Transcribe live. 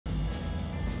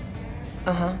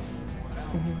Uh-huh.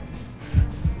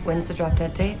 When's the drop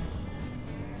dead date?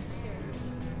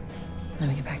 Let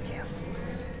me get back to you.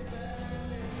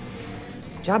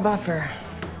 Job offer.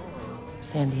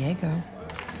 San Diego.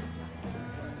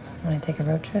 Want to take a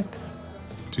road trip?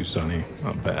 Too sunny.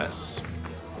 I'll pass.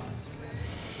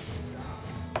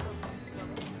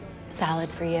 Salad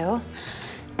for you.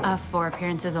 A 4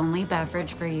 appearances only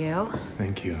beverage for you.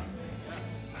 Thank you.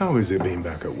 How is it being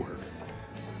back at work?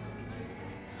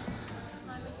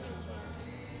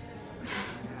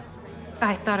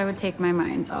 I thought I would take my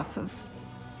mind off of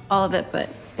all of it, but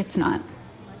it's not.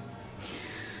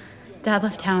 Dad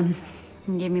left town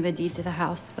and gave me the deed to the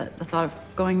house, but the thought of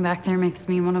going back there makes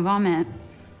me want to vomit.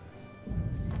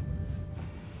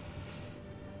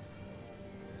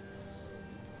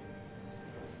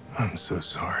 I'm so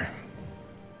sorry.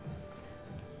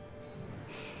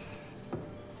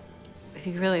 If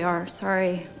you really are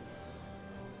sorry,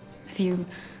 if you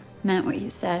meant what you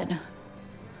said,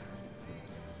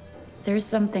 there's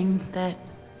something that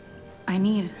I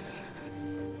need.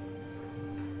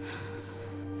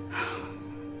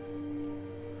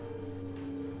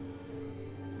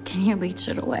 Can you leech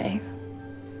it away?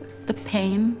 The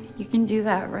pain, you can do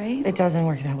that, right? It doesn't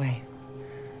work that way.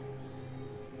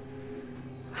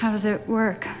 How does it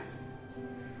work?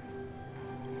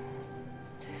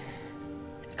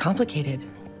 It's complicated.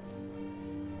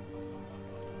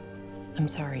 I'm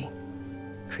sorry,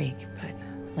 Creek, but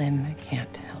Lem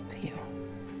can't help you.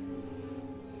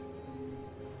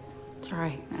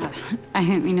 Sorry, I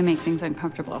didn't mean to make things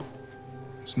uncomfortable.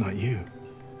 It's not you.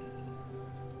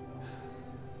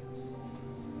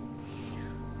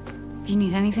 If you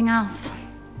need anything else.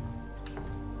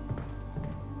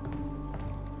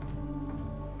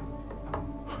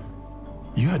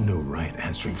 You had no right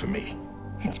answering for me.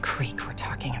 It's Creek we're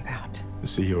talking about.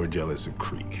 So you're jealous of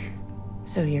Creek.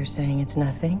 So you're saying it's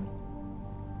nothing?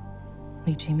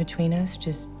 Leeching between us,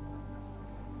 just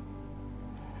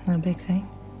no big thing?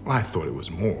 I thought it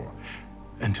was more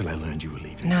until I learned you were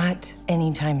leaving. Not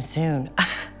anytime soon.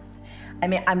 I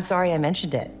mean, I'm sorry I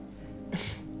mentioned it.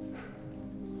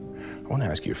 I want to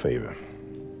ask you a favor.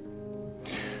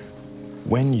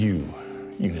 When you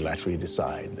unilaterally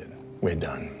decide that we're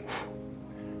done,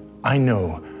 I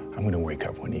know I'm going to wake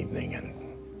up one evening and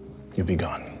you'll be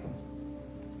gone.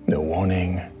 No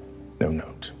warning, no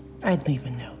note. I'd leave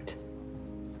a note.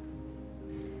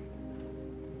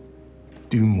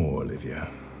 Do more, Olivia.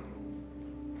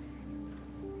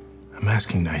 I'm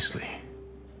asking nicely.